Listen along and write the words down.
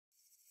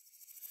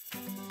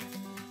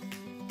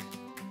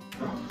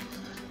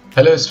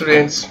Hello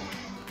students,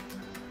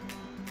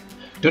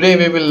 today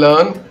we will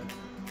learn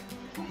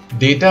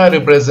data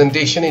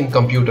representation in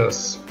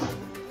computers.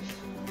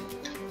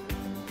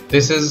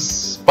 This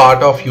is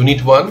part of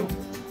Unit 1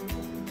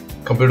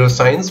 Computer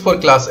Science for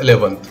class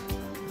 11th.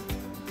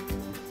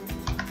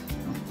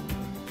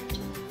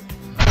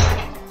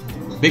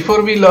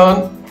 Before we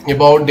learn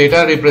about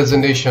data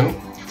representation,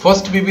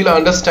 first we will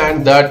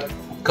understand that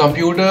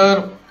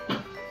computer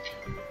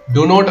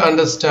do not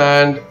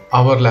understand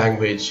our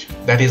language,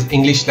 that is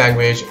English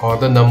language, or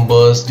the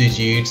numbers,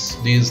 digits,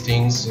 these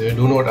things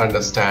do not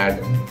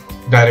understand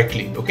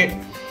directly. Okay,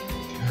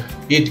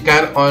 it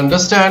can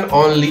understand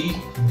only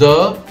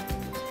the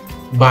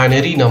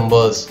binary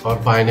numbers or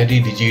binary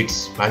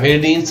digits. Binary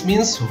digits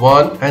means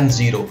 1 and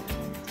 0.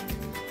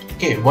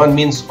 Okay, 1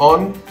 means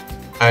on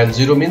and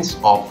 0 means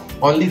off.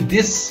 Only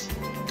this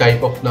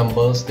type of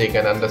numbers they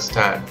can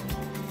understand.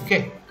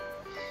 Okay,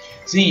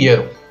 see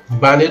here,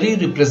 binary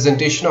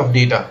representation of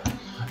data.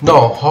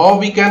 Now, how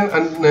we can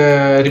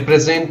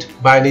represent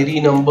binary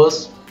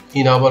numbers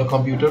in our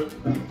computer?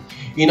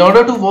 In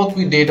order to work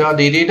with data,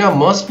 the data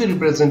must be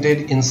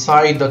represented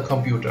inside the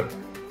computer.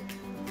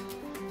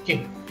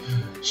 Okay,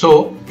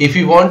 so if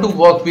you want to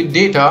work with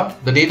data,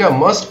 the data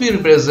must be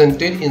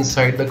represented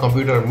inside the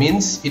computer.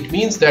 It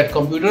means that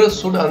computer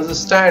should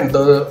understand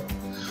the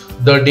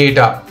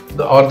data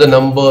or the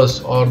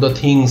numbers or the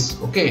things.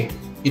 Okay,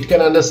 it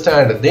can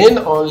understand, then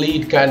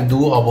only it can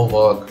do our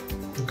work.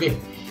 Okay,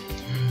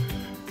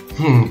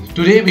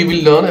 today we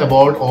will learn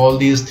about all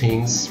these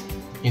things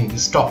in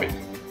this topic.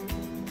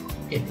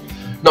 Okay,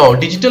 now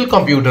digital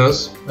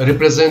computers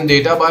represent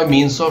data by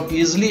means of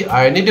easily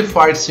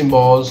identified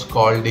symbols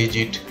called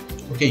digit.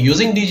 Okay,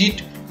 using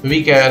digit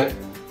we can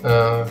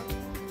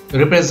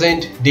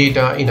represent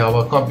data in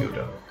our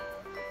computer.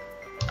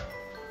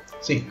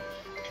 See,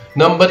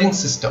 numbering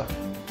system.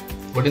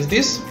 What is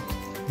this?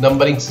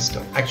 Numbering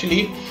system.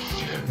 Actually,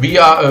 we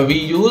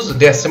use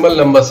decimal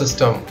number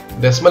system.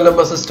 Decimal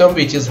number system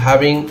which is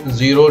having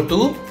 0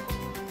 to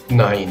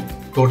 9.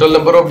 Total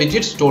number of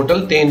digits,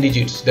 total 10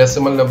 digits.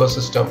 Decimal number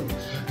system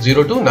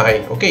 0 to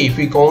 9. Okay, if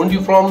we count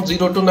you from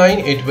 0 to 9,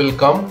 it will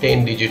come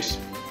 10 digits.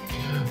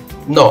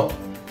 Now,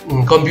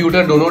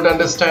 computer do not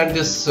understand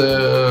this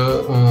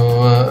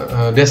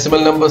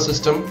decimal number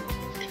system.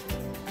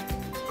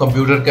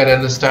 Computer can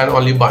understand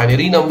only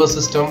binary number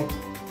system.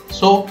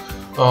 So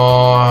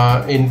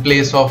in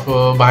place of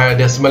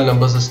decimal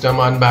number system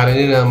and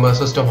binary number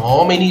system,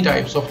 how many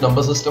types of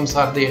number systems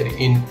are there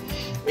in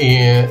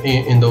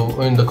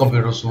the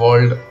computer's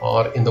world,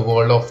 or in the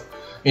world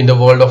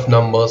of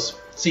numbers?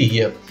 See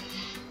here,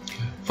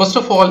 first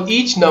of all,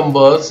 each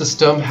number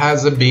system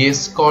has a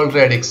base called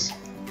radix.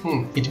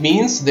 It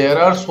means there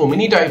are so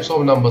many types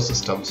of number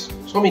systems,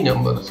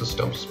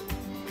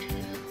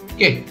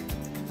 okay,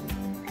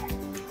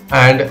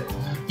 and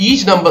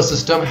each number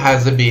system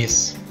has a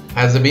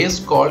base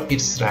called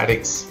its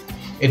radix.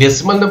 A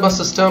decimal number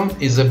system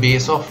is a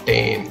base of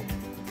 10.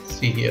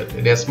 See here,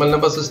 a decimal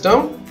number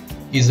system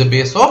is a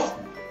base of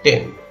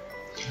 10,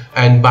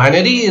 and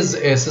binary is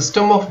a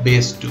system of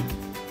base 2.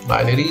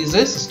 Binary is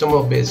a system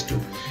of base 2.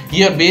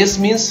 Here base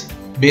means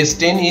base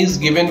 10 is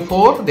given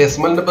for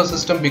decimal number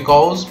system,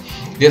 because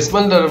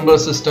decimal number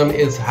system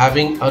is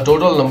having a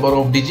total number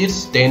of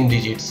digits, 10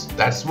 digits.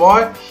 That's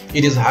why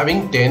it is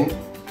having 10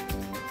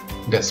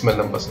 decimal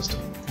number system.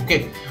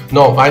 Okay,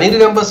 now binary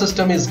number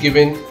system is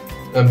given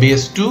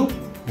base 2.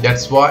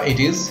 That's why it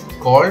is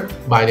called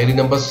binary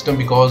number system,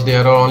 because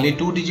there are only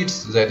 2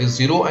 digits, that is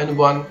 0 and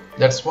 1.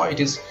 That's why it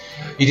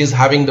is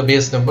having the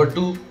base number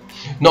 2.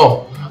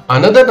 Now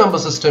another number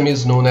system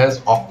is known as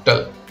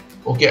octal.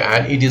 Okay,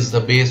 and it is the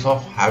base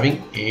of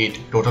having 8.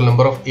 Total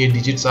number of 8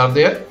 digits are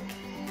there,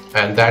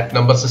 and that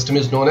number system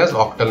is known as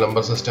octal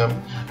number system.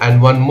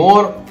 And one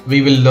more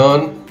we will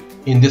learn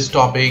in this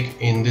topic,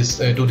 in this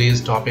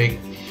today's topic,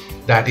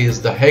 that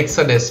is the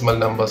hexadecimal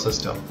number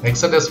system.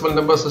 Hexadecimal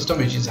number system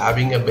which is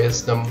having a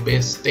base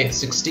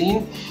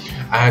 16,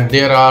 and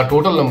there are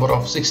total number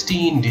of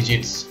 16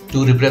 digits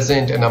to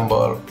represent a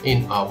number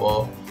in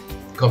our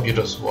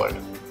computer's world.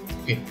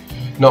 Okay,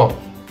 now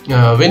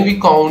when we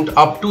count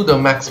up to the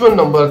maximum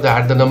number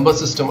that the number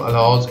system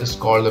allows is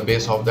called the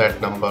base of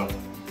that number.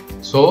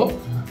 So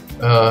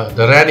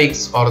the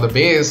radix or the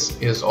base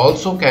is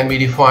also can be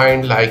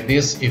defined like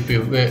this. If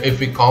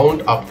we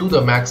count up to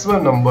the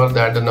maximum number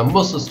that the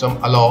number system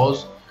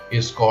allows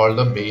is called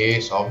the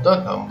base of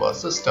the number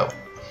system.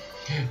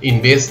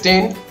 In base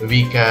 10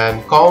 we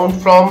can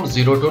count from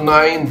 0 to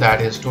 9,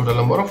 that is total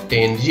number of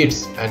 10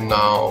 digits. And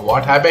now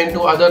what happened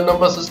to other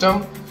number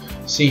system?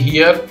 See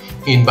here,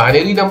 in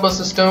binary number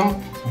system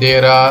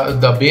there are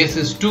the base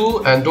is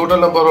 2 and total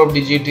number of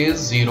digit is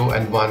 0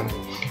 and 1.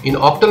 In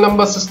octal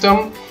number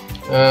system,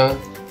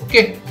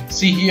 okay,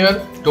 see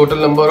here, total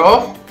number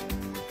of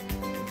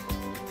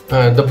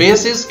the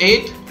base is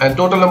 8 and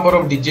total number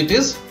of digit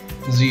is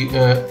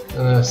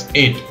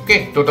 8.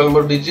 Okay, total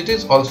number of digit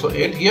is also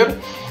 8 here,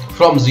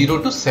 from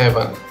 0 to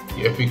 7.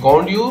 If we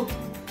count you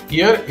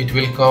here, it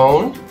will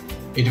count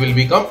it will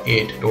become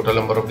 8 total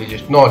number of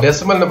digits. No,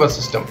 decimal number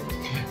system.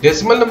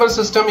 Decimal number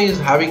system is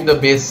having the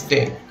base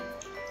 10,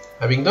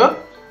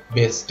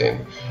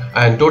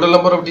 and total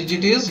number of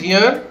digits is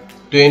here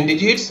 10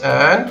 digits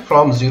and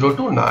from 0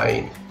 to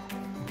 9.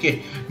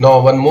 Okay,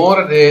 now one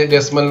more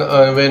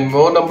when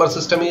more number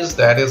system is,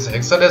 that is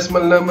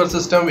hexadecimal number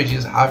system, which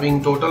is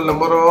having total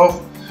number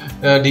of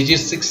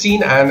digits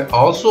 16, and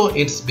also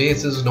its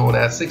base is known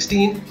as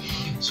 16.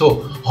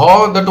 So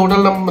how the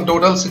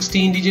total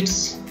 16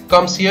 digits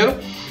comes here?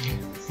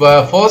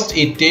 First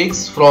it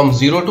takes from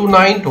 0 to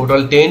 9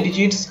 total 10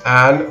 digits,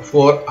 and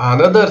for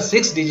another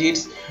 6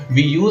 digits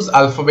we use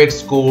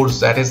alphabets codes,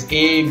 that is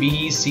A,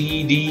 B,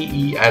 C, D,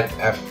 E and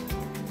F.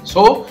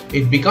 So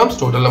it becomes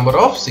total number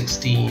of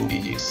 16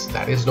 digits.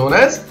 That is known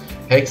as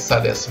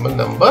hexadecimal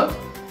number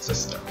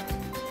system.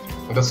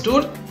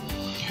 Understood?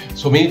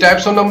 So many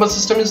types of number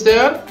system is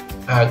there,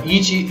 and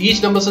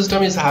each number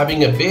system is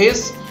having a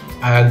base,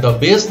 and the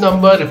base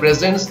number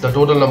represents the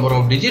total number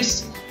of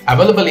digits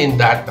available in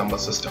that number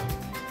system.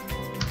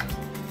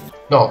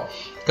 Now,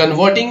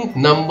 converting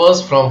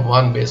numbers from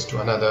one base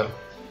to another.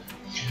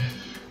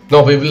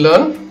 Now we will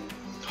learn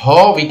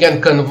how we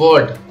can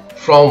convert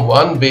from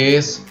one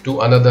base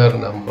to another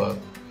number.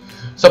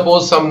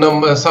 Suppose some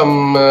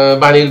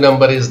binary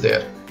number is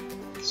there.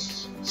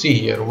 See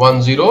here, 10,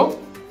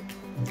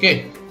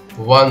 okay,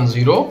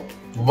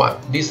 101.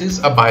 This is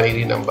a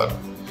binary number.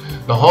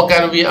 Now how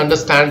can we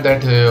understand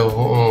that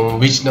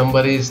which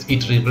number is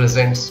it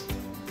represents?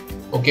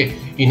 Okay,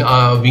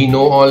 we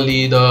know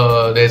only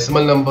the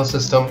decimal number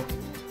system,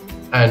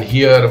 and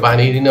here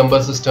binary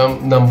number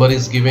system number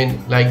is given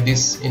like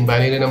this in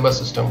binary number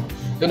system.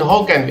 Then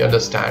how can we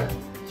understand?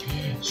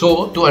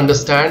 So to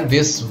understand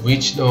this,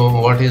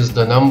 what is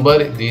the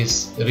number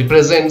this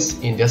represents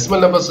in decimal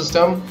number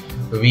system,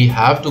 we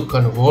have to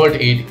convert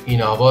it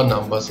in our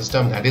number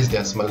system, that is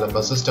decimal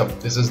number system.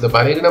 This is the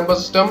binary number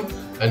system,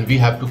 and we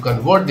have to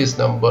convert this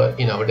number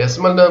in our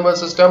decimal number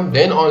system.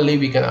 Then only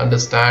we can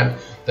understand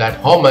that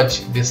how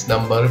much this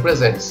number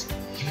represents.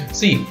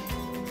 See,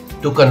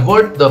 to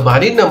convert the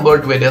binary number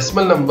to a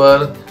decimal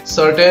number,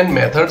 certain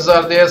methods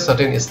are there,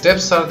 certain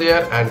steps are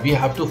there, and we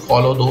have to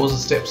follow those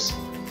steps.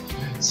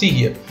 See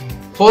here,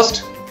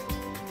 first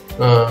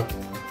write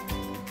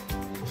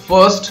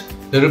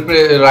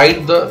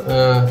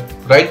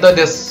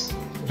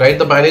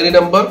the binary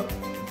number,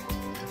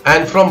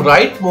 and from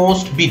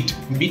rightmost bit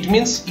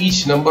means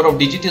each number of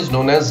digit is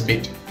known as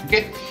bit.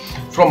 Okay,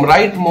 from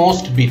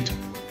rightmost bit,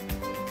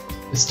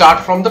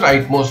 start from the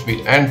rightmost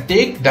bit and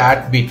take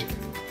that bit,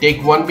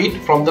 take one bit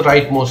from the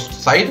rightmost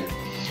side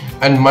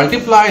and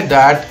multiply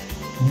that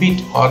bit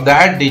or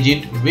that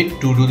digit with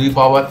 2 to the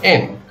power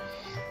n,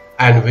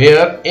 and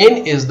where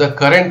n is the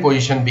current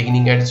position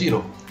beginning at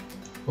 0.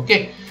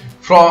 Okay,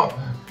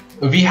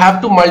 we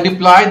have to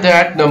multiply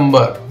that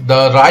number,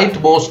 the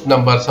rightmost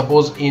number.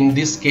 Suppose in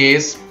this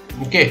case,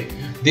 okay,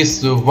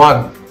 this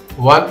 1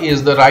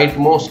 is the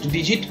rightmost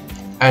digit,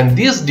 and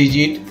this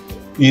digit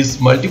is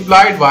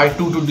multiplied by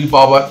 2 to the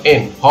power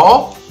n.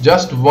 How?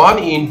 Just 1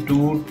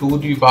 into 2 to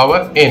the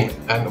power n.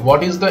 And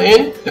what is the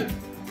n?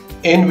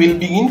 N will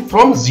begin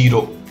from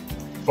 0.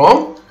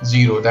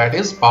 That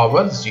is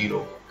power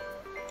 0.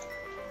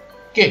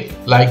 Okay,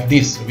 like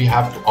this we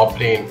have to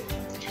obtain,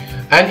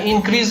 and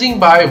increasing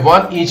by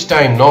 1 each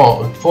time.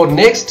 Now for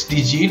next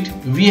digit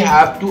we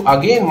have to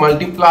again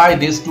multiply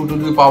this 2 to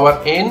the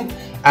power n,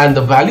 and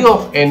the value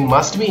of n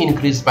must be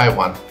increased by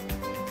 1.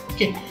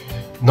 Okay,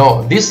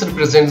 now this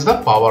represents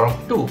the power of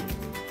 2.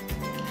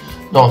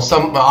 Now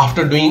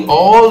after doing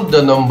all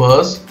the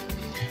numbers,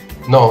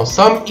 now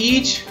sum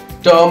each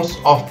terms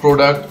of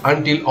product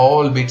until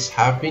all bits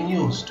have been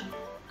used.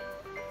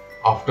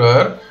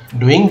 After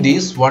doing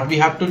this, what we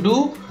have to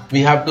do?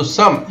 We have to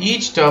sum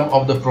each term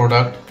of the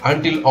product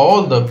until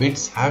all the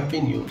bits have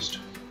been used.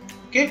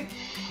 Okay,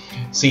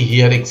 see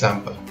here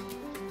example.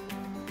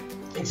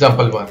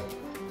 Example 1.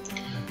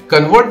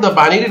 Convert the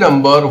binary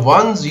number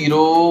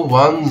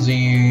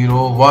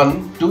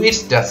 10101 to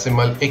its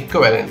decimal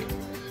equivalent.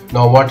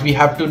 Now what we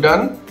have to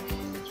done?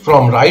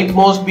 From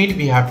rightmost bit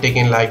we have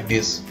taken like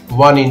this: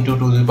 1 into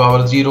 2 to the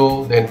power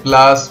 0, then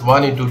plus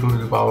 1 into 2 to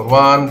the power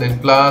 1, then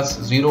plus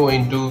 0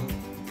 into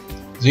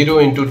 2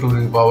 to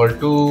the power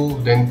 2,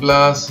 then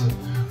plus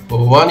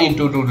 1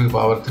 into 2 to the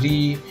power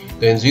 3,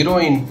 then 0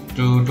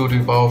 into 2 to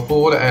the power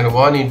 4, and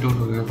 1 into 2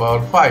 to the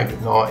power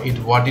 5. Now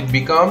what it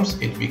becomes?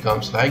 It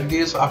becomes like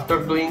this after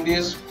doing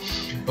this.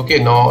 Okay,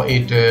 now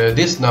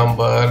this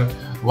number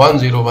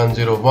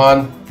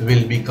 10101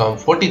 will become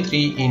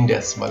 43 in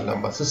decimal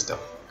number system.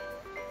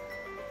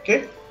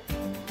 Okay,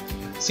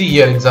 see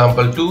here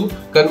example 2.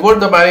 Convert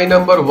the binary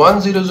number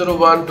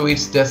 1001 to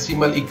its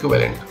decimal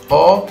equivalent.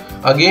 Or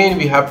again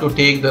we have to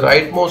take the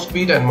rightmost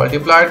bit and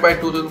multiply it by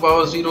 2 to the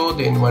power 0,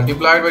 then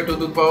multiply it by 2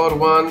 to the power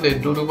 1,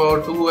 then 2 to the power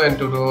 2, and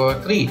 2 to the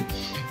power 3.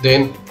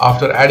 Then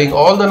after adding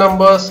all the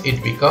numbers,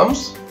 it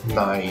becomes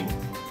 9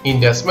 in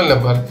decimal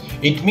number.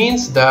 It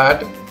means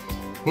that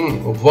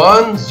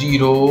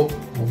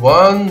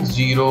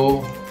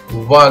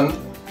 10101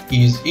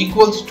 is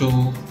equals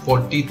to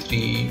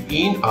 43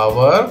 in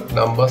our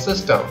number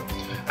system,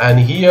 and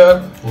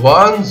here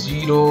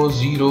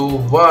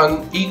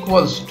 1001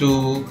 equals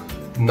to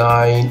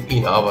 9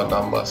 in our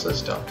number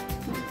system.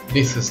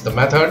 This is the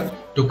method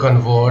to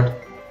convert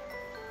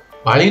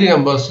binary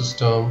number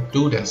system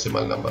to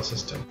decimal number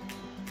system.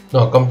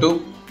 Now come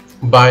to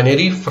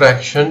binary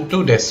fraction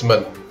to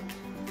decimal.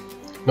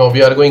 Now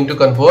we are going to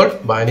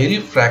convert binary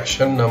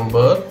fraction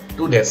number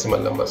to decimal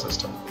number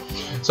system.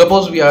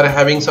 Suppose we are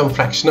having some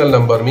fractional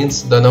number,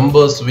 means the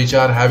numbers which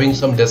are having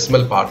some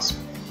decimal parts.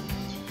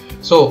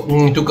 So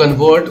to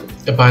convert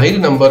a binary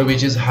number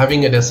which is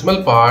having a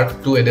decimal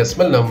part to a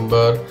decimal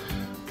number,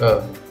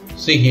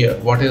 see here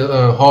what is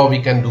how we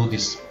can do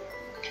this.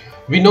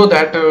 We know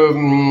that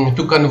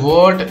to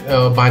convert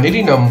a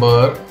binary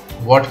number,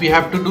 what we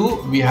have to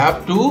do, we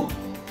have to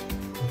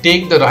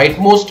take the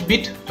rightmost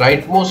bit,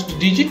 rightmost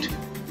digit,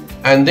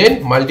 and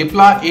then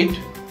multiply it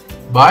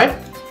by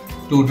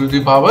 2 to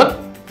the power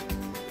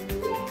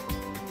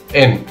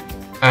n,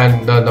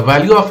 and the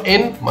value of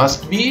n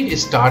must be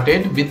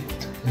started with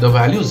the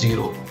value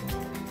 0.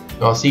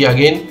 Now see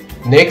again,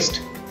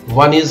 next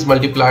 1 is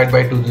multiplied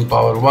by 2 to the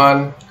power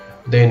 1,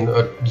 then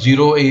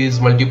 0 is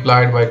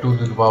multiplied by 2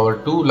 to the power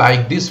 2.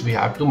 Like this we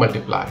have to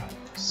multiply.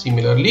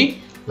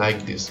 Similarly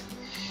like this.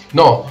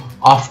 Now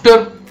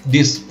after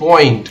this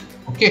point,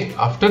 okay,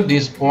 after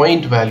this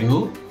point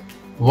value,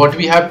 what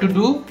we have to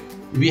do,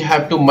 we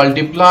have to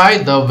multiply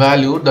the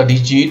value, the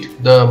digit,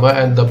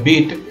 and the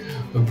bit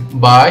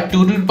by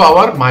 2 to the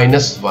power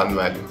minus 1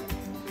 value.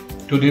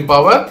 2 to the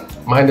power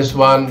minus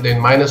 1, then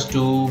minus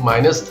 2,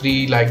 minus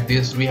 3, like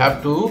this. We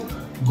have to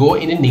go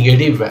in a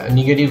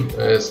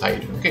negative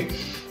side, okay,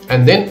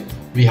 and then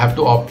we have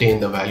to obtain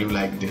the value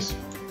like this.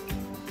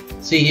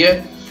 See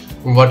here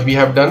what we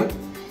have done.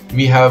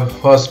 We have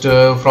first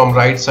from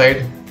right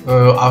side,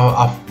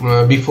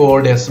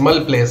 before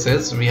decimal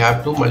places, we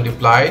have to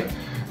multiply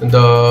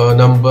the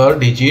number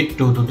digit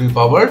 2 to the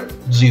power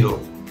 0.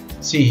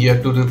 See here,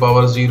 2 to the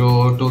power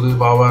 0, 2 to the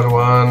power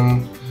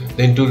 1,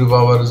 then 2 to the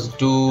power 2,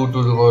 2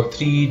 to the power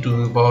 3, 2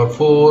 to the power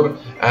 4,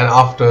 and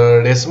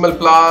after decimal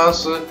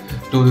place 2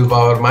 to the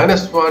power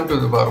minus 1, 2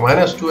 to the power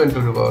minus 2, and 2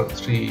 to the power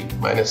 3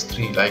 minus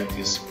 3, like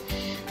this.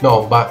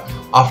 Now but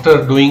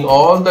after doing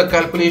all the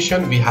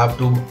calculation, we have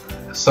to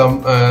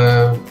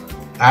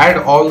add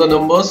all the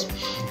numbers.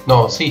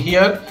 Now see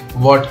here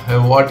what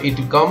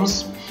it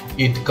comes.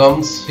 It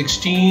comes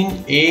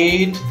 16,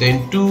 8,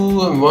 then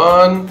 2,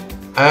 1,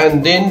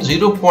 and then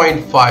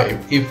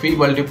 0.5. If we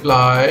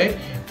multiply 2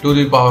 to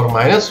the power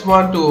minus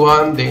 1 to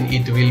 1, then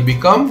it will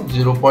become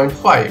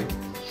 0.5.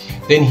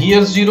 Then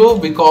here 0,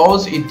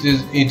 because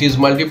it is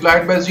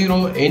multiplied by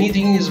 0.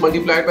 Anything is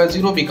multiplied by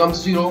 0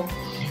 becomes 0,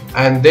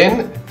 and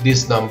then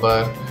this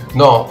number.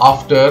 Now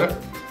after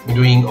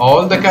doing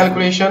all the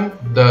calculation,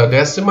 the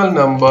decimal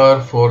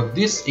number for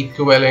this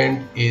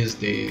equivalent is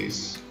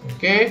this.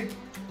 Okay,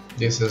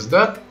 this is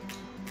the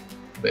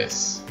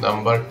base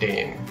number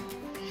 10.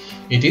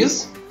 It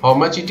is how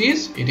much it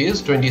is? It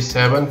is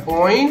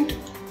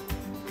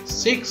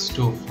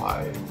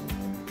 27.625.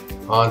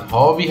 And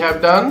how we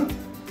have done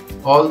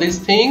all these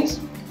things?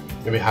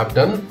 We have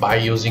done by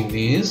using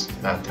this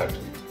method.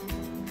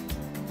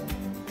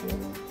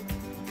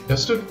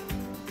 Understood?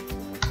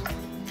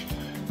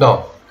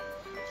 Now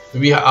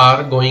we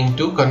are going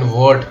to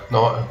convert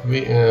now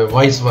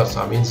vice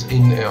versa, means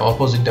in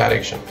opposite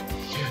direction,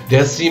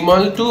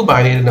 decimal to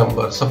binary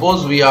number.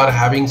 Suppose we are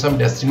having some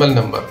decimal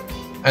number,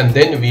 and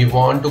then we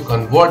want to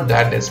convert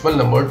that decimal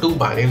number to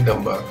binary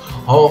number.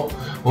 How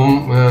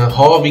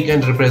we can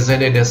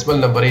represent a decimal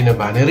number in a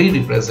binary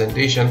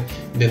representation?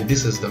 Then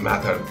this is the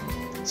method.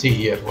 See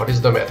here, what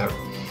is the method?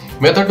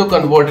 Method to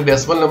convert a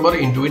decimal number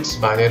into its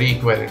binary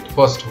equivalent.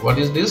 First, what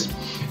is this?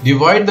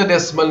 Divide the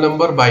decimal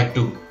number by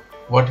 2.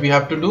 What we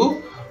have to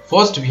do?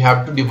 First we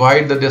have to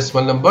divide the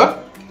decimal number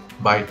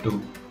by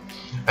 2,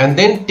 and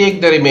then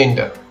take the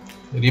remainder.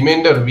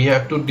 Remainder we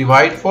have to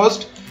divide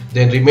first,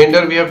 then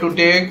remainder we have to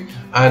take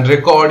and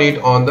record it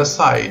on the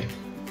side.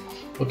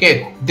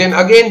 Okay, then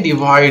again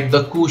divide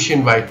the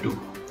quotient by 2.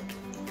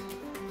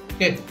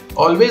 Okay,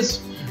 always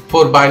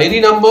for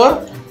binary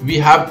number we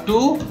have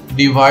to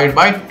divide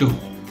by 2.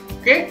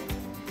 Okay,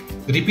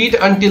 repeat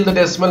until the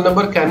decimal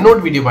number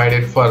cannot be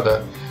divided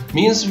further.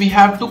 Means we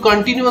have to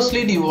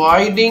continuously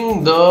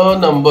dividing the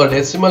number,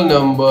 decimal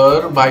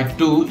number, by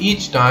 2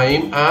 each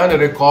time, and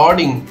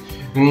recording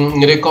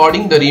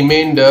the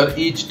remainder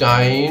each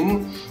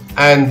time,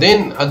 and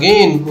then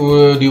again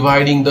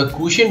dividing the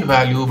quotient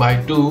value by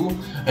 2,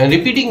 and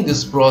repeating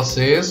this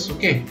process.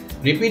 Okay,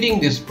 repeating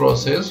this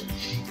process,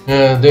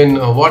 then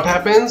what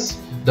happens?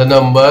 The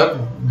number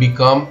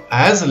become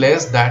as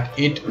less that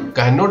it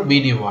cannot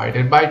be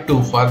divided by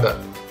 2 further.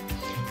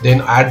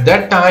 Then at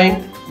that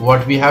time,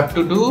 what we have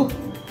to do?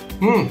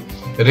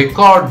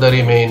 Record the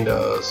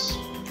remainders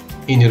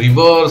in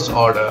reverse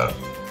order,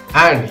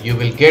 and you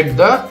will get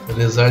the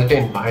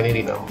resultant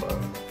binary number.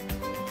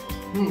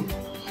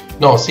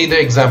 Now see the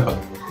example.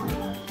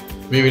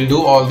 We will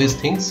do all these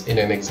things in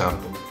an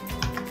example.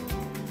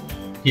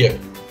 Here,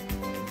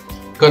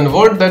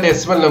 convert the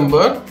decimal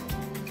number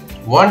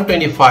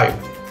 125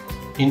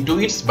 into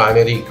its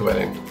binary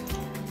equivalent.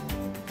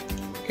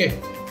 Okay,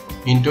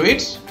 into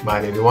its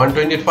binary,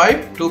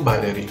 125 to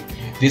binary.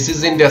 This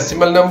is in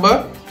decimal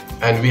number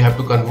and we have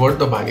to convert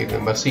the binary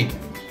number. See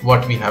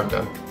what we have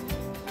done.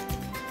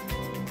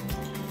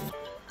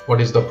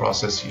 What is the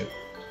process here?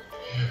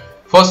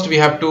 First we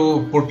have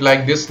to put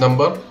like this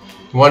number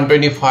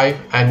 125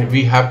 and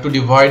we have to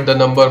divide the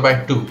number by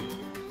 2.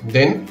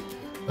 Then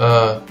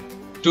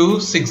 2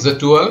 6 is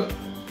 12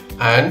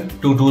 and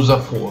 2 2s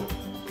are 4.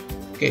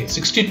 Okay,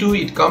 62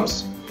 it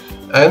comes,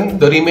 and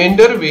the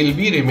remainder will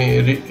be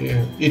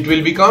it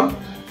will become,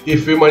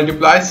 if we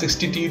multiply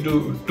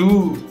 62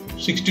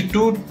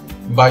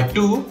 by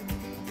 2,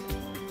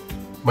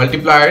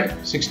 multiplied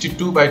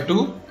 62 by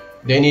 2,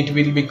 then it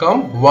will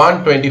become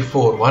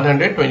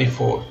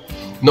 124.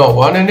 Now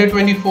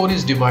 124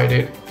 is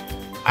divided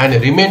and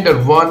remainder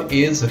 1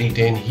 is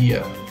retained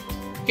here.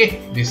 Okay,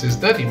 this is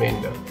the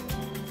remainder.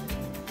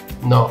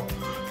 Now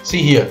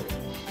see here,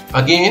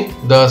 again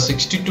the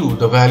 62,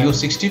 the value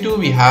 62,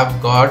 we have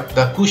got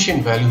the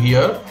quotient value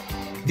here.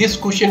 This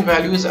quotient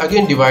value is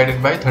again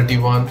divided by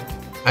 31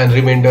 and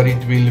remainder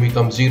it will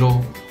become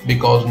 0,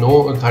 because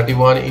no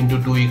 31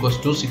 into 2 equals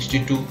to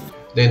 62.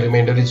 Then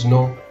remainder is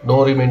no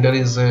remainder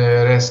is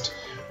rest.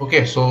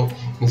 Okay, so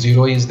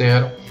 0 is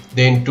there.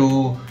 Then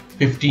 2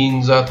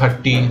 15s are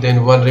 30,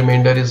 then 1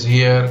 remainder is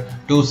here.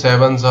 2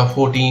 7s are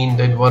 14,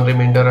 then 1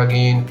 remainder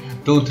again.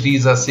 2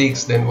 3s are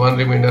 6, then 1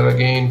 remainder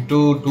again.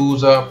 2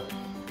 2s are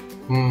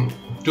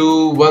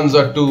 2 1s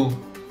are 2,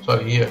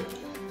 sorry, here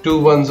 2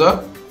 1s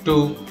are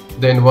 2,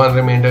 then 1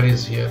 remainder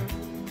is here.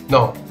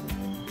 Now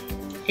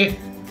okay,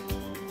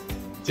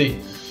 see,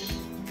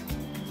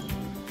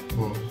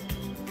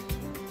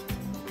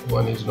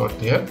 1 is not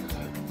there,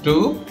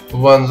 2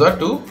 1s are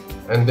 2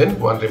 and then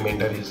 1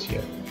 remainder is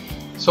here.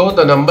 So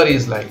the number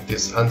is like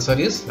this, answer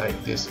is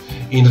like this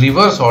in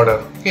reverse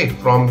order. Okay,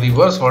 from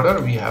reverse order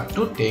we have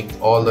to take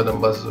all the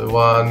numbers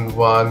 1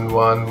 1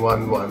 1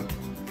 1 1.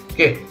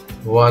 Okay,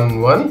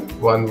 1 1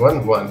 1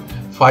 1 1,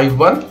 5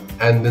 1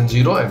 and then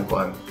 0 and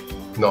 1.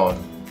 Now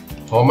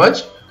how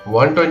much?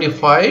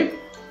 125,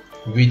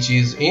 which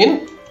is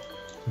in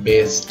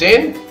base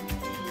 10.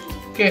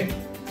 Okay,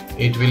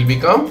 it will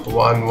become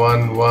 1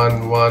 1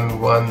 1 1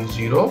 1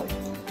 0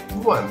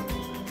 1.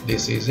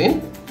 This is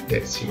in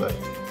decimal.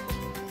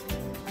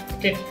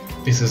 Okay,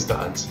 this is the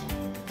answer.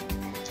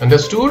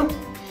 Understood?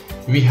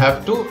 We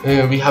have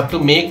to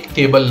make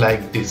table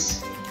like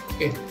this.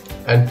 Okay,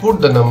 and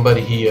put the number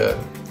here.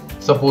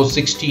 Suppose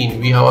 16,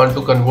 we want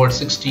to convert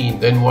 16,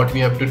 then what we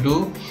have to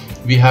do?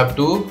 We have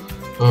to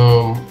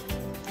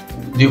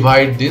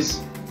divide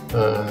this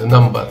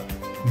number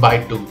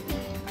by 2.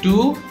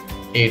 2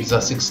 8s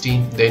are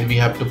 16, then we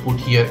have to put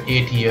here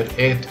 8 here,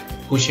 8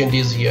 quotient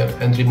is here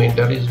and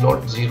remainder is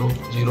not 0,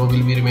 0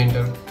 will be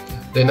remainder.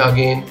 Then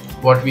again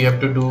what we have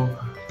to do?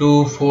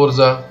 2 4s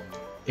are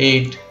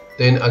 8,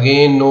 then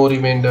again no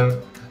remainder.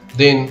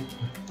 Then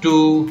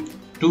 2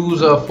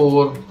 2s are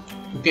 4.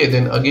 Okay,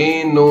 then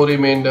again no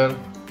remainder.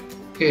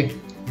 Okay,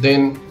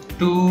 then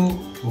 2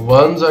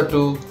 1s are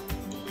 2.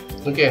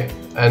 Okay,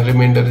 and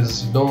remainder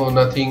is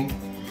nothing.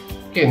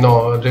 Okay,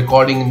 now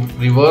recording in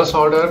reverse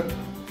order,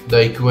 the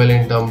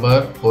equivalent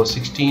number for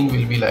 16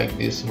 will be like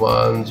this: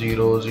 1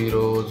 0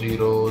 0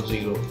 0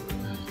 0.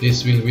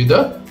 This will be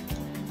the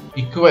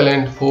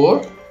equivalent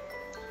for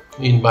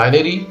in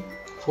binary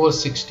for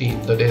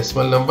 16, the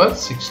decimal number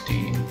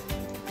 16.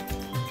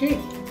 Okay,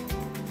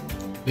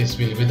 this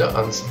will be the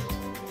answer.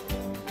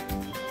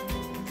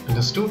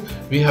 Understood?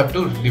 We have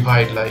to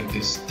divide like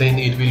this, then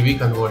it will be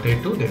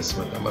converted to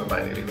decimal number,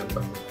 binary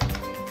number.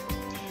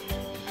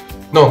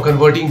 Now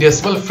converting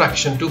decimal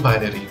fraction to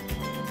binary.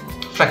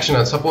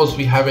 Fractional, suppose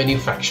we have any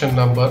fraction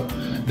number,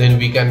 then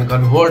we can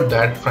convert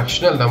that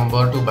fractional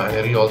number to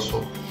binary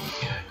also.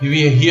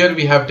 Here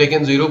we have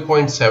taken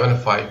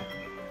 0.75,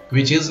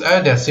 which is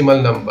a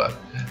decimal number,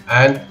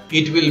 and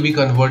it will be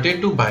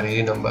converted to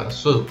binary number.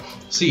 So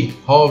see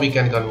how we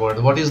can convert.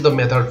 What is the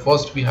method?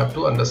 First we have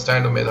to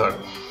understand the method.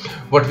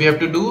 What we have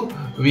to do?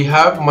 We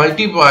have to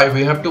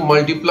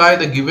multiply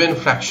the given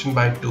fraction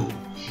by 2.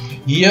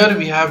 Here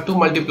we have to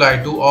multiply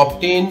to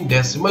obtain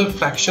decimal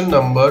fraction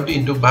number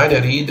into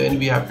binary. Then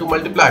we have to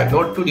multiply,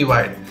 not to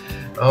divide.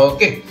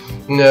 Okay,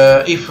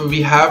 if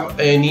we have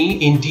any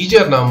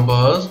integer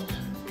numbers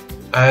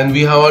and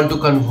we want to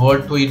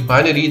convert to it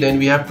binary, then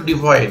we have to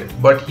divide.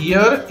 But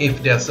here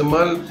if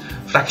decimal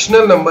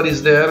fractional number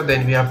is there,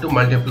 then we have to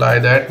multiply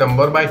that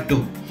number by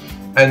 2,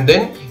 and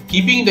then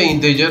keeping the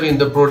integer in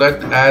the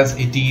product as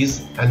it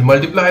is and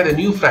multiply the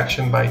new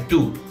fraction by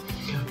 2.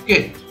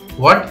 Okay,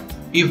 what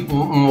if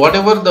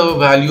whatever the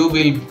value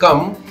will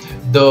come,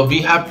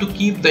 we have to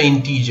keep the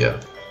integer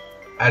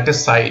at a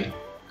side.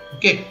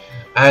 Okay,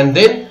 and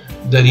then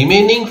the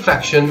remaining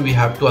fraction we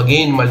have to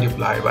again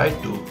multiply by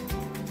 2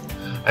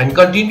 and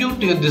continue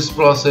to this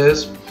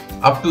process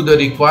up to the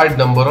required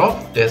number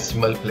of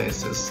decimal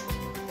places,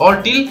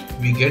 or till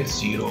we get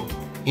 0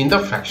 in the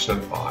fractional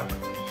part.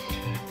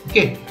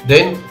 Okay,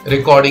 then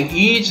recording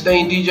each the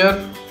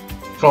integer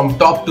from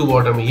top to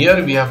bottom.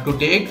 Here we have to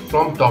take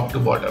from top to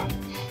bottom,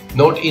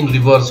 not in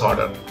reverse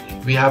order.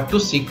 We have to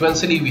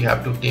sequentially we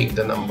have to take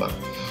the number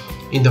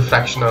in the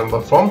fractional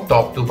number from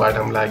top to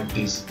bottom like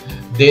this.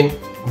 Then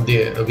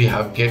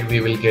we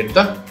will get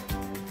the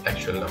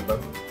actual number.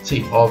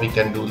 See how we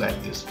can do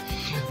like this.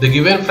 The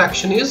given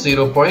fraction is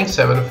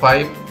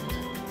 0.75.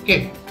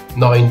 Okay,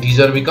 now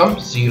integer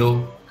becomes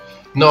 0.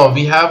 Now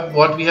we have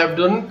what we have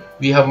done,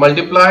 we have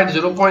multiplied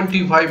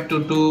 0.25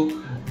 to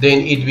 2,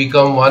 then it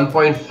become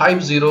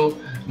 1.50.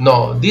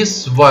 now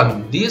this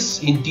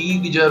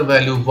integer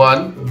value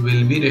 1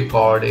 will be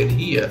recorded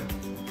here,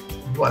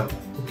 1,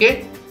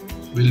 okay,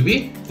 will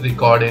be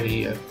recorded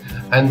here,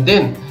 and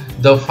then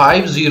the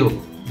 50,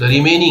 the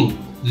remaining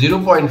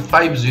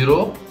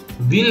 0.50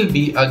 will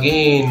be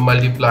again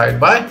multiplied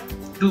by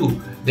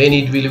 2, then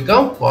it will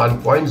become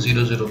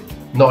 1.00.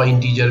 now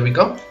integer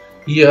become,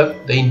 here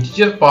the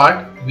integer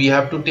part we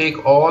have to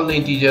take all the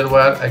integer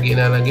wire again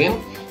and again,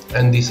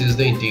 and this is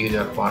the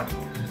integer part.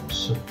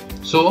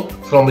 So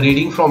from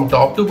reading from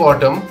top to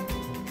bottom,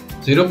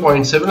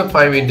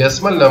 0.75 in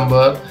decimal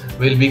number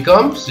will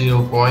become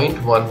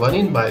 0.11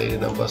 in binary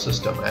number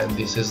system, and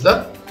this is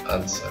the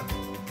answer.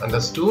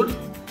 Understood?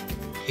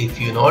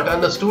 If you not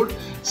understood,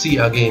 see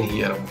again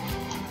here.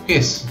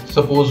 Okay,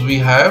 suppose we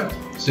have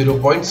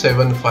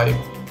 0.75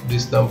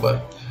 this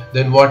number,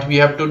 then what we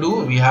have to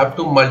do, we have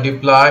to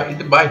multiply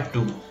it by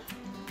 2.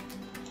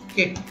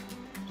 Okay,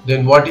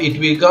 then what it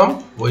will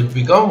become? It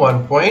become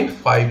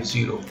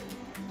 1.50.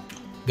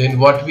 Then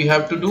what we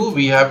have to do,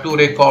 we have to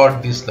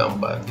record this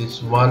number,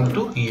 this 1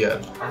 to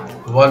here,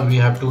 1 we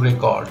have to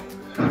record.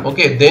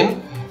 Okay,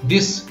 then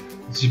this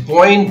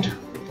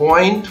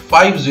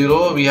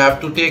 0.50 we have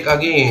to take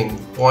again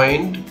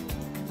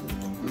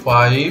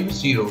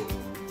 0.50.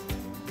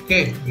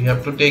 Okay, we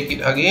have to take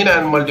it again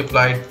and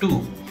multiply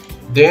 2.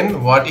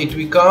 Then what it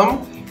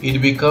become? It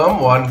become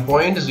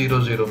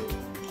 1.00.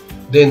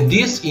 Then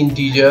this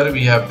integer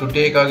we have to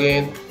take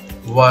again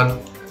 1.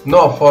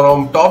 Now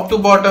from top to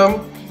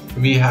bottom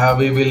we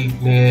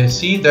will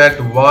see that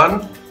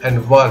 1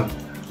 and 1,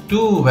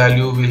 2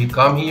 value will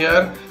come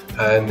here,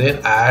 and then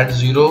add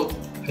 0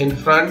 in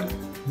front.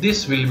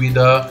 This will be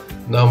the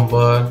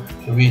number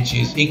which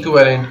is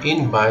equivalent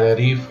in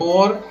binary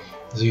for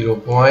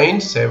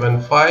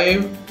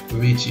 0.75,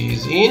 which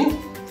is in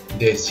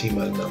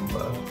decimal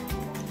number.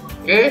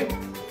 Okay,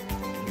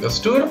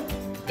 understood?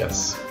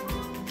 Yes.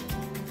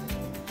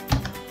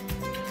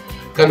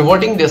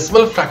 Converting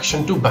decimal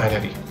fraction to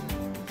binary.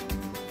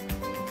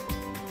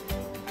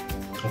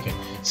 Okay,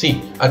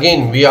 see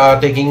again we are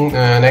taking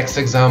next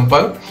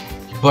example,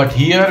 but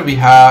here we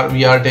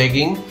are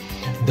taking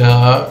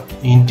the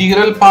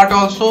integral part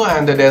also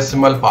and the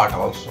decimal part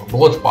also,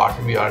 both part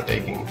we are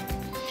taking.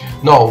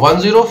 Now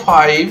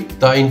 105,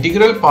 the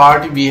integral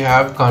part we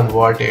have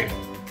converted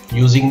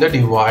using the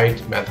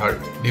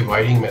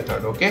dividing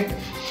method. Okay,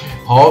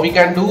 how we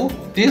can do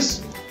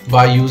this?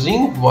 By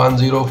using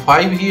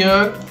 105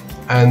 here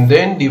and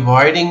then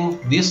dividing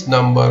this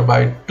number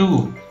by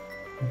 2.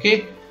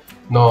 Okay,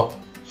 now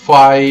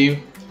 5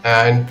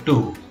 and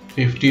 2,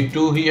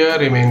 52 here,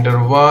 remainder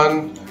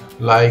 1,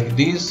 like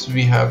this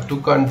we have to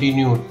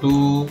continue.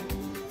 2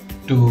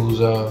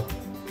 2s are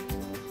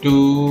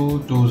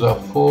 2, 2s are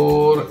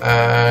 4,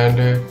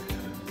 and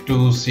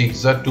 2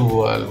 6 are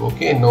 12.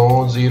 Okay,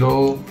 no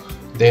 0,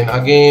 then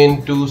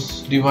again 2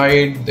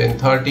 divide, then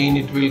 13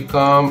 it will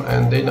come,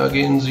 and then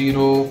again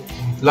 0.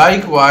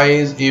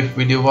 Likewise, if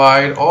we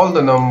divide all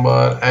the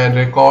number and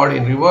record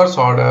in reverse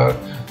order,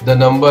 the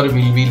number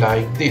will be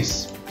like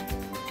this.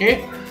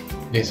 Okay,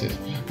 this is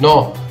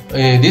now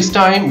this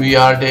time we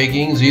are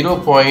taking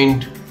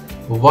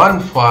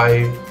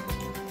 0.15,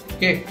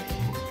 okay,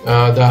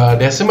 the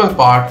decimal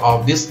part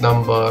of this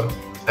number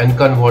and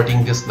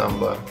converting this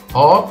number,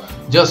 or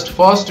just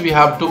first we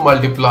have to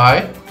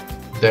multiply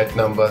that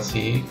number.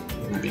 See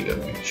in bigger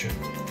picture,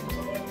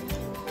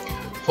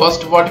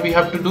 first what we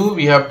have to do,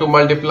 we have to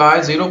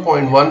multiply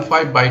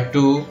 0.15 by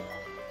 2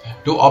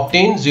 to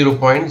obtain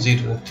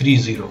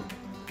 0.030.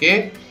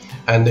 okay,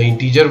 and the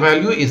integer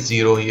value is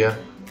 0 here,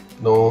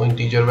 no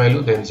integer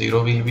value, then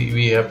 0 will be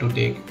we have to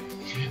take.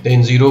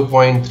 Then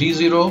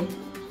 0.30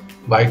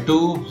 by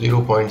 2,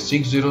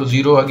 0.60,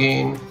 0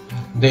 again,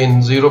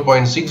 then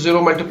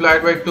 0.60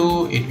 multiplied by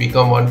 2, it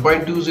become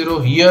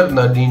 1.20. here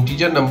the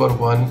integer number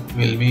 1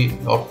 will be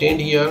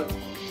obtained here.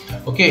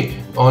 Okay,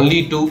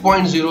 only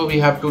 2.0 we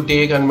have to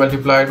take and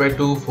multiplied by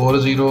 2,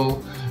 40,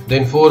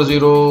 then 40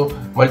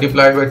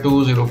 multiplied by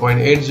 2,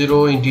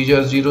 0.80,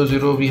 integer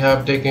 00 we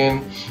have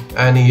taken,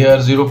 and here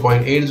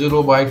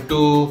 0.80 by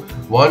 2,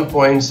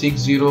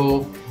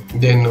 1.60,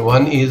 then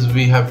 1 is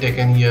we have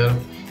taken here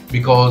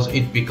because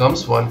it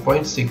becomes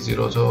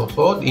 1.60. so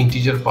the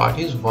integer part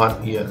is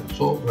 1 here,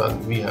 so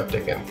 1 we have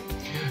taken.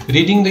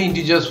 Reading the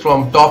integers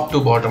from top to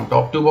bottom,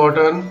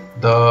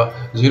 the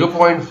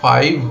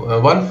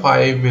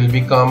 0.15 will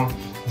become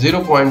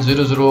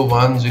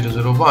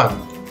 0.001001,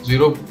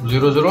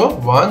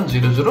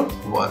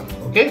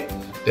 0.001001. okay,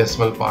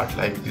 decimal part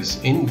like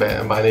this in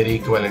binary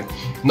equivalent.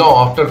 Now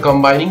after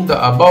combining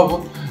the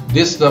above,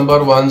 this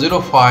number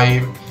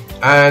 105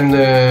 and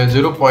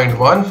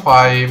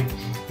 0.15.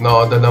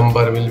 Now the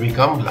number will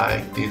become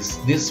like this.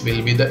 This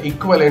will be the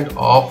equivalent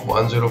of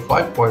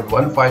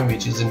 105.15,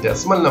 which is in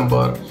decimal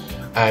number,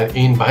 and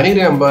in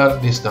binary number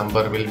this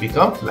number will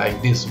become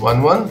like this,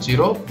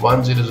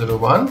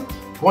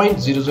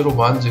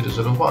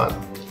 110.1001.001001.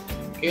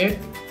 Okay,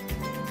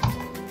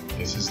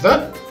 this is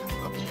the.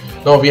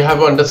 Now we have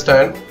to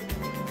understand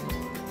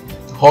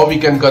how we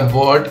can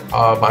convert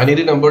a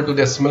binary number to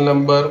decimal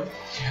number,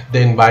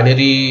 then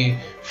binary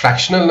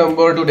fractional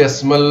number to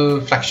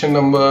decimal fraction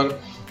number,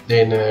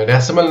 then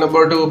decimal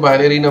number to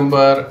binary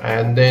number,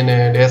 and then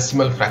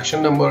decimal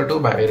fraction number to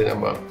binary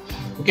number.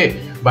 Okay,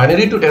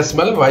 binary to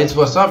decimal, vice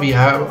versa, we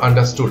have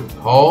understood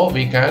how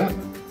we can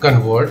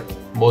convert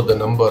both the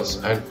numbers,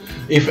 and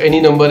if any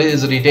number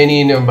is written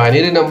in a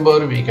binary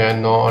number, we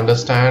can now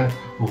understand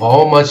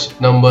how much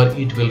number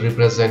it will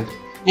represent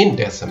in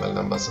decimal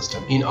number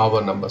system, in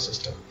our number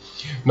system.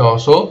 Now,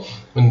 so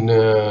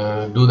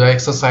do the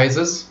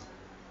exercises.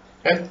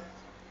 Okay,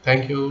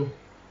 thank you.